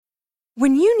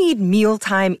When you need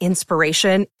mealtime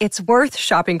inspiration, it's worth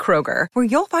shopping Kroger, where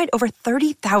you'll find over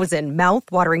 30,000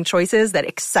 mouth-watering choices that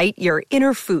excite your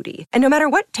inner foodie. And no matter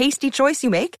what tasty choice you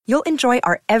make, you'll enjoy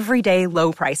our everyday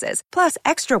low prices, plus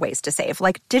extra ways to save,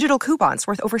 like digital coupons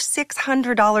worth over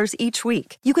 $600 each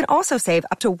week. You can also save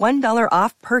up to $1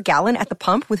 off per gallon at the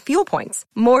pump with fuel points.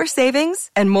 More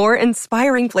savings and more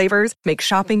inspiring flavors make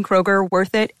shopping Kroger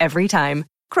worth it every time.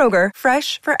 Kroger,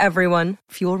 fresh for everyone.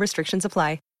 Fuel restrictions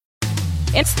apply.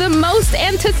 It's the most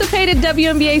anticipated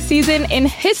WNBA season in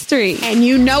history. And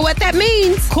you know what that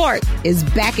means. Court is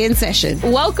back in session.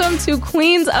 Welcome to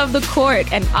Queens of the Court,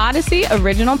 an Odyssey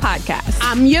original podcast.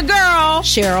 I'm your girl,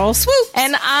 Cheryl Swoop.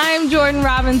 And I'm Jordan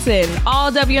Robinson.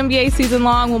 All WNBA season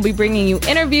long, we'll be bringing you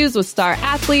interviews with star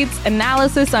athletes,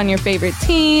 analysis on your favorite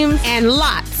teams, and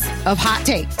lots of hot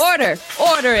takes. Order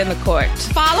in the court.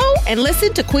 Follow and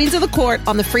listen to Queens of the Court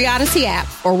on the free Odyssey app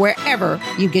or wherever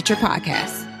you get your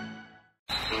podcasts.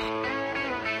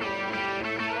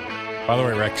 By the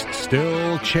way, Rex,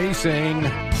 still chasing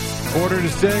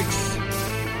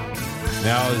 5:45.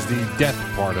 Now is the death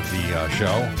part of the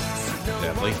show.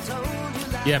 Deadly.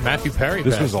 Yeah, Matthew Perry.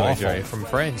 This was away, awful. Jerry, from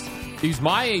Friends. He's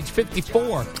my age,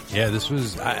 54. Yeah, this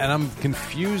was, and I'm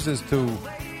confused as to, so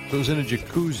it was in a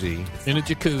jacuzzi. In a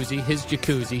jacuzzi, his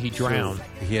jacuzzi, he drowned. So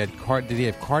did he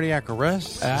have cardiac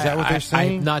arrest? Is that what they're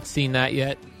saying? I've not seen that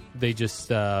yet. They just,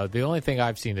 the only thing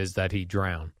I've seen is that he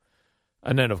drowned.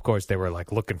 And then, of course, they were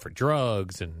like looking for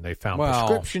drugs, and they found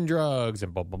prescription drugs,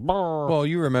 and blah, blah, blah. Well,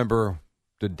 you remember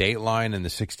the Dateline and the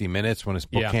 60 Minutes when his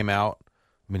book came out?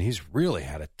 I mean, he's really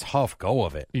had a tough go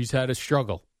of it. He's had a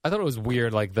struggle. I thought it was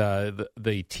weird, like the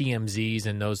TMZs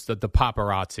and the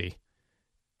paparazzi.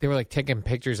 They were like taking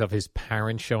pictures of his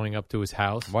parents showing up to his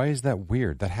house. Why is that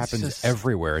weird? That happens just,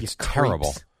 everywhere. It's creeps.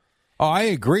 terrible. Oh, I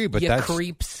agree, but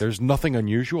Creeps. There's nothing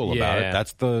unusual about it.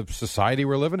 That's the society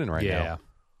we're living in right now.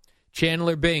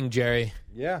 Chandler Bing, Jerry.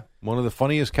 Yeah. One of the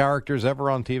funniest characters ever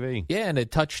on TV. Yeah, and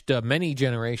it touched many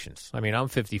generations. I mean, I'm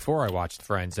 54. I watched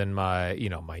Friends, and my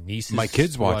nieces, my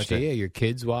kids watched it. Yeah, your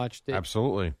kids watched it.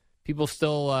 Absolutely. People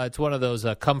still, it's one of those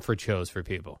comfort shows for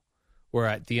people. Where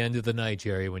at the end of the night,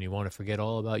 Jerry, when you want to forget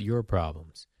all about your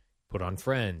problems, put on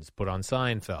Friends, put on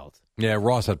Seinfeld. Yeah,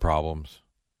 Ross had problems.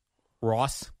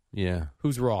 Ross? Yeah.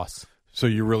 Who's Ross? So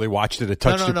you really watched it? It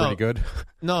touched you pretty good?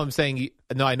 No, I'm saying,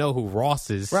 I know who Ross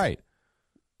is. Right.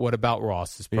 What about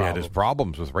Ross's problem? He had his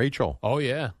problems with Rachel. Oh,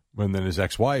 yeah. And then his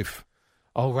ex-wife.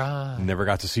 Oh, right. Never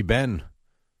got to see Ben.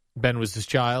 Ben was his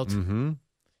child? Mm-hmm.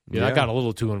 Yeah, that got a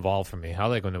little too involved for me. I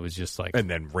like when it was just like... And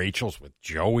then Rachel's with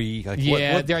Joey. Like,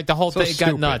 the whole thing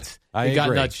got nuts. It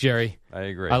got nuts, Jerry. I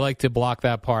agree. I like to block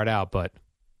that part out, but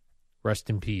rest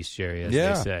in peace, Jerry, as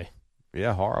they say.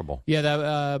 Yeah, horrible. Yeah,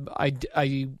 that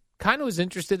I kind of was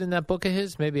interested in that book of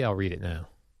his. Maybe I'll read it now.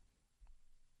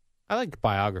 I like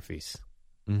biographies.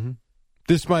 Mm-hmm.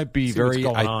 This might be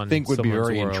I think would be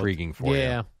very world. Intriguing for you.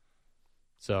 Yeah.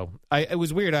 So it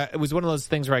was weird. It was one of those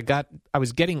things where I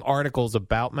was getting articles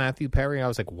about Matthew Perry. I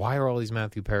was like, why are all these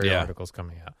Matthew Perry articles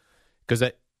coming out? Because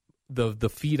the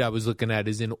feed I was looking at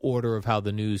is in order of how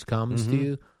the news comes to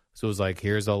you. So it was like,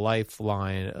 here's a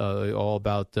lifeline all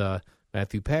about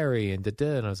Matthew Perry and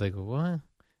da-da. And I was like, what?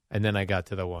 And then I got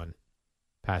to the one,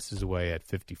 passes away at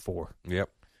 54. Yep.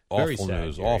 Very awful sad,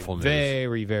 news. Jerry. Awful news.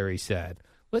 Very, very sad.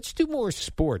 Let's do more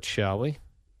sports, shall we?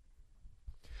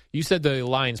 You said the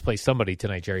Lions play somebody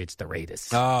tonight, Jerry. It's the Raiders.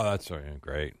 Oh, that's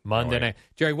great. Monday night.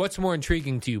 Jerry, what's more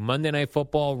intriguing to you? Monday Night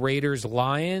Football, Raiders,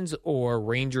 Lions, or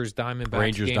Rangers, Diamondbacks,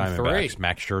 Rangers, game Diamondbacks. 3?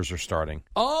 Max Scherzer starting.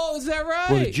 Oh, is that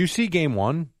right? Well, did you see Game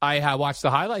 1? I watched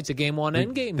the highlights of Game 1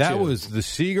 and Game 2. That was the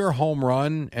Seager home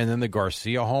run and then the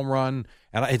Garcia home run.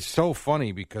 And it's so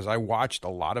funny because I watched a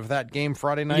lot of that game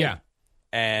Friday night. Yeah.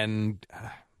 And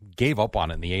gave up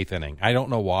on it in the 8th inning. I don't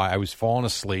know why. I was falling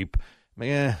asleep.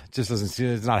 It just doesn't.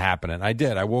 It's not happening. I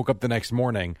did. I woke up the next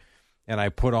morning, and I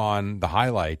put on the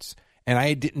highlights, and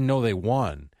I didn't know they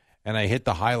won. And I hit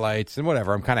the highlights, and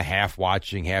whatever. I'm kind of half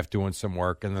watching, half doing some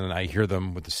work, and then I hear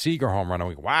them with the Seager home run. I'm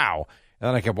like, wow. And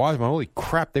then I kept watching. Holy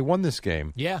crap, they won this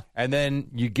game. Yeah. And then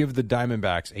you give the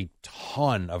Diamondbacks a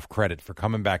ton of credit for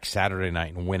coming back Saturday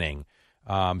night and winning.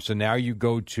 So now you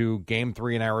go to Game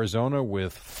 3 in Arizona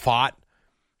with Pfaadt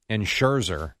and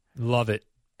Scherzer. Love it.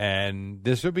 And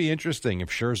this would be interesting if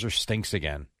Scherzer stinks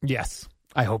again. Yes.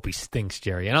 I hope he stinks,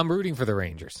 Jerry. And I'm rooting for the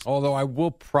Rangers. Although I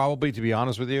will probably, to be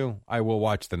honest with you, I will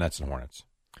watch the Nets and Hornets.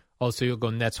 Oh, so you'll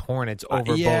go Nets, Hornets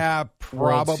over yeah, both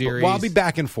World probably. Series? Well, I'll be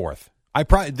back and forth.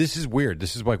 This is weird.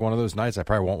 This is like one of those nights I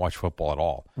probably won't watch football at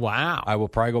all. Wow. I will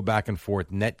probably go back and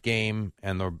forth, Net game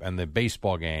and the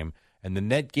baseball game. And the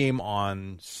Net game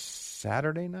on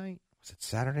Saturday night? Was it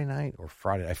Saturday night or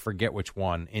Friday? I forget which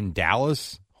one. In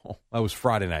Dallas? Oh, that was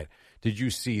Friday night. Did you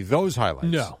see those highlights?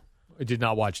 No. I did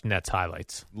not watch Nets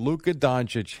highlights. Luka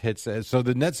Doncic hits. So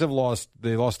the Nets have lost.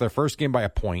 They lost their first game by a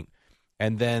point,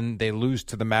 and then they lose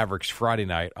to the Mavericks Friday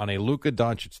night on a Luka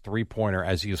Doncic three-pointer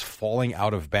as he is falling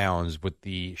out of bounds with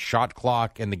the shot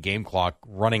clock and the game clock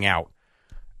running out.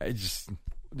 It's just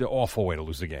the awful way to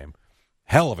lose the game.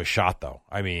 Hell of a shot, though.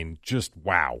 I mean, just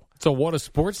wow. So what a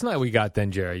sports night we got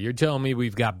then, Jerry. You're telling me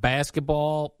we've got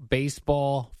basketball,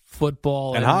 baseball,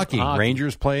 football, and hockey.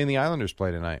 Rangers play and the Islanders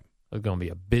play tonight. It's going to be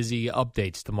a busy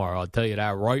updates tomorrow. I'll tell you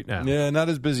that right now. Yeah, not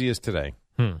as busy as today.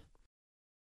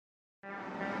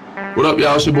 What up,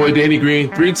 y'all? It's your boy Danny Green,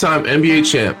 3-time NBA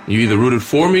champ. You either rooted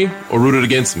for me or rooted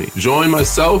against me. Join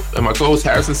myself and my co-host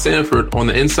Harrison Sanford on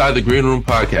the Inside the Green Room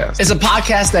podcast. It's a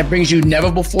podcast that brings you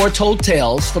never-before-told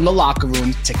tales from the locker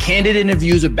room to candid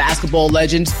interviews with basketball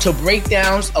legends to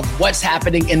breakdowns of what's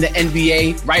happening in the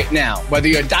NBA right now. Whether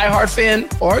you're a diehard fan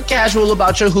or casual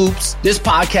about your hoops, this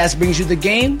podcast brings you the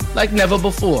game like never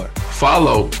before.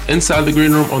 Follow Inside the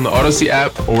Green Room on the Odyssey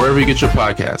app or wherever you get your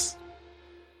podcasts.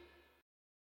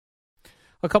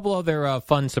 A couple other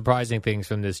fun, surprising things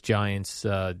from this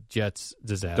Giants-Jets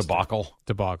disaster.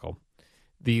 Debacle.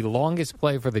 The longest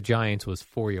play for the Giants was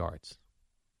 4 yards.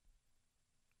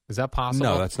 Is that possible?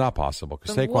 No, that's not possible.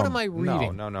 What am I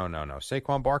reading? No.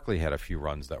 Saquon Barkley had a few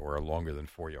runs that were longer than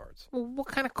 4 yards. Well, what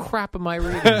kind of crap am I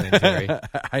reading then, Jerry?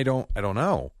 I don't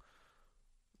know.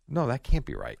 No, that can't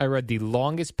be right. I read the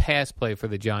longest pass play for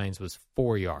the Giants was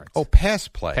 4 yards. Oh, pass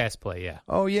play. Pass play, yeah.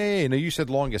 Oh, yeah. No, you said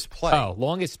longest play. Oh,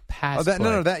 longest pass play.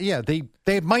 No, yeah. They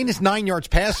had minus 9 yards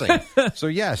passing. So,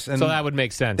 yes. And so that would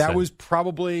make sense. That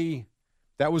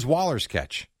was Waller's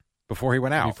catch before he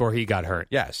went out. Before he got hurt.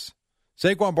 Yes.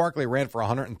 Saquon Barkley ran for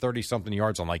 130-something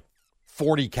yards on like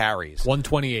 40 carries.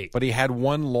 128. But he had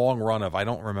one long run of, I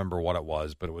don't remember what it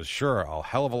was, but it was sure a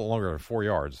hell of a lot longer than 4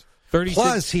 yards. 36.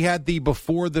 Plus, he had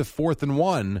before the 4th and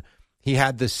 1, he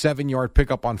had the 7-yard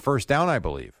pickup on first down, I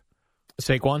believe.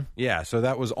 Saquon? Yeah, so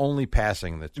that was only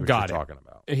passing that you're talking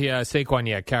about. Yeah,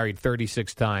 Saquon, carried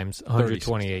 36 times,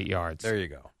 128 yards. There you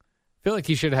go. I feel like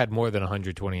he should have had more than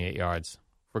 128 yards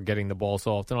for getting the ball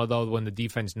so often, although when the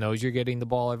defense knows you're getting the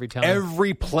ball every time.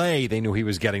 Every play, they knew he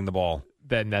was getting the ball.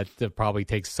 Then that probably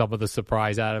takes some of the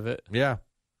surprise out of it. Yeah.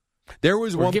 There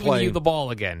was We're one giving play. you the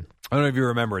ball again. I don't know if you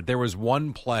remember it. There was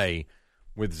one play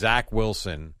with Zach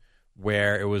Wilson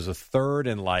where it was a 3rd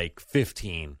and like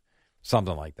 15,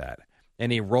 something like that.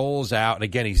 And he rolls out, and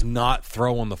again, he's not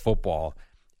throwing the football,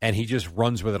 and he just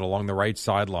runs with it along the right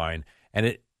sideline. And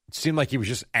it seemed like he was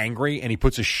just angry, and he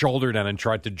puts his shoulder down and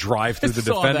tried to drive through the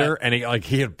defender, and he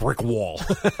hit a brick wall.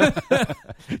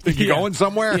 Think you going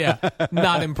somewhere? Yeah,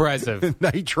 not impressive. No,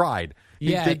 he tried.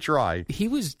 He did try. He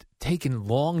was taking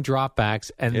long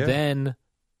dropbacks and then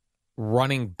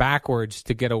running backwards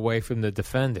to get away from the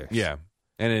defenders. Yeah,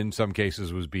 and in some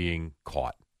cases was being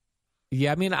caught.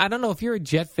 Yeah, I mean, I don't know if you're a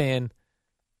Jet fan.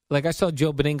 Like, I saw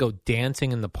Joe Beningo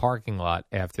dancing in the parking lot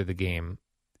after the game.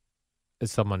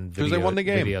 Someone because they won the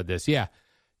game. Videoed this. Yeah,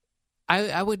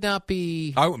 I would not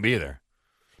be. I wouldn't be either,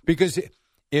 because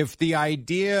if the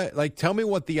idea, tell me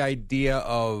what the idea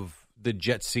of the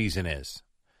Jet season is.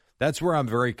 That's where I'm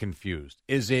very confused.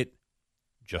 Is it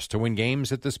just to win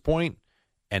games at this point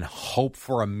and hope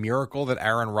for a miracle that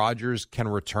Aaron Rodgers can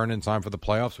return in time for the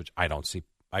playoffs, which I don't see.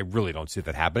 I really don't see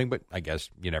that happening, but I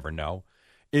guess you never know.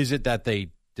 Is it that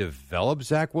they develop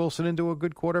Zach Wilson into a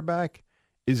good quarterback?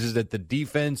 Is it that the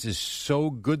defense is so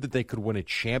good that they could win a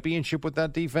championship with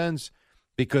that defense?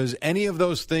 Because any of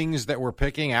those things that we're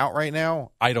picking out right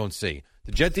now, I don't see.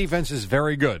 The Jet defense is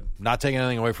very good, not taking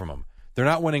anything away from them. They're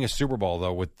not winning a Super Bowl,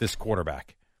 though, with this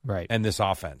quarterback and this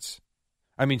offense.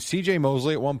 I mean, C.J.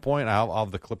 Mosley at one point, I'll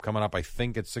have the clip coming up, I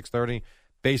think at 6:30,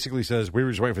 basically says, we were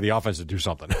just waiting for the offense to do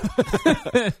something.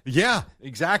 Yeah,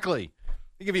 exactly.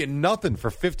 They give you nothing for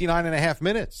 59.5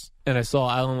 minutes. And I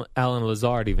saw Alan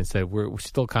Lazard even said, we're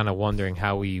still kind of wondering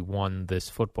how we won this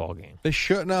football game. They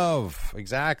shouldn't have.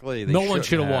 Exactly. No one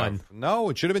should have won. No,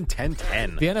 it should have been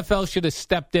 10-10. The NFL should have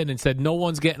stepped in and said, no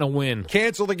one's getting a win.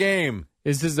 Cancel the game.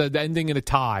 This is the ending in a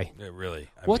tie. Yeah, really.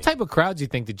 What type of crowds do you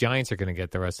think the Giants are going to get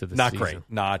the rest of the season?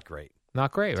 Not great.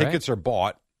 Not great, right? Tickets are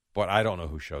bought, but I don't know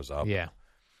who shows up. Yeah.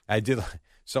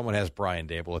 Someone has Brian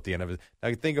Dable at the end of it.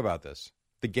 Now, think about this.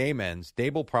 The game ends.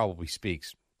 Dable probably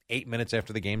speaks 8 minutes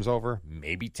after the game's over,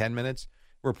 maybe 10 minutes.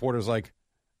 Reporter's like,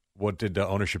 what did the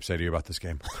ownership say to you about this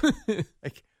game?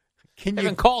 Can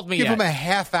you called me give yet. them a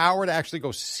half hour to actually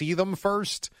go see them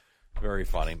first? Very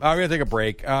funny. We're going to take a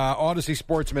break. Odyssey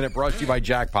Sports Minute brought to you by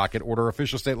Jackpocket. Order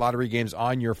official state lottery games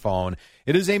on your phone.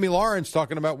 It is Amy Lawrence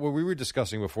talking about what we were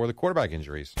discussing before, the quarterback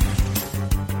injuries.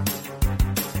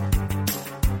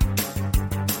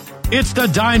 It's the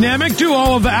dynamic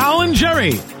duo of Al and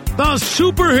Jerry, the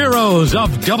superheroes of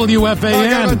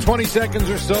WFAN. About 20 seconds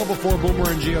or so before Boomer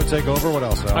and Gio take over. What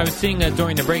else? Al? I was seeing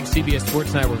during the break, CBS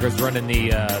Sports Network was running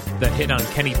the hit on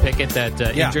Kenny Pickett that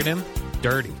injured him.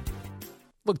 Dirty.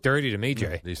 Looked dirty to me,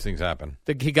 Jay. These things happen.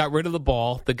 He got rid of the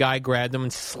ball. The guy grabbed him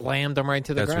and slammed him right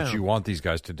to the ground. That's what you want these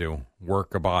guys to do.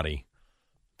 Work a body.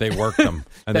 They worked him,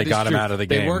 and they got him out of the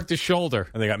game. They worked his shoulder.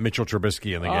 And they got Mitchell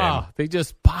Trubisky in the game. They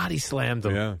just body slammed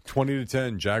him. Yeah,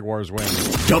 20-10, Jaguars win.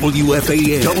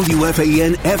 WFAN,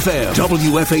 WFAN FM,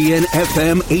 WFAN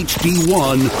FM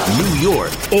HD1, New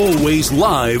York. Always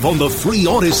live on the free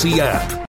Odyssey app.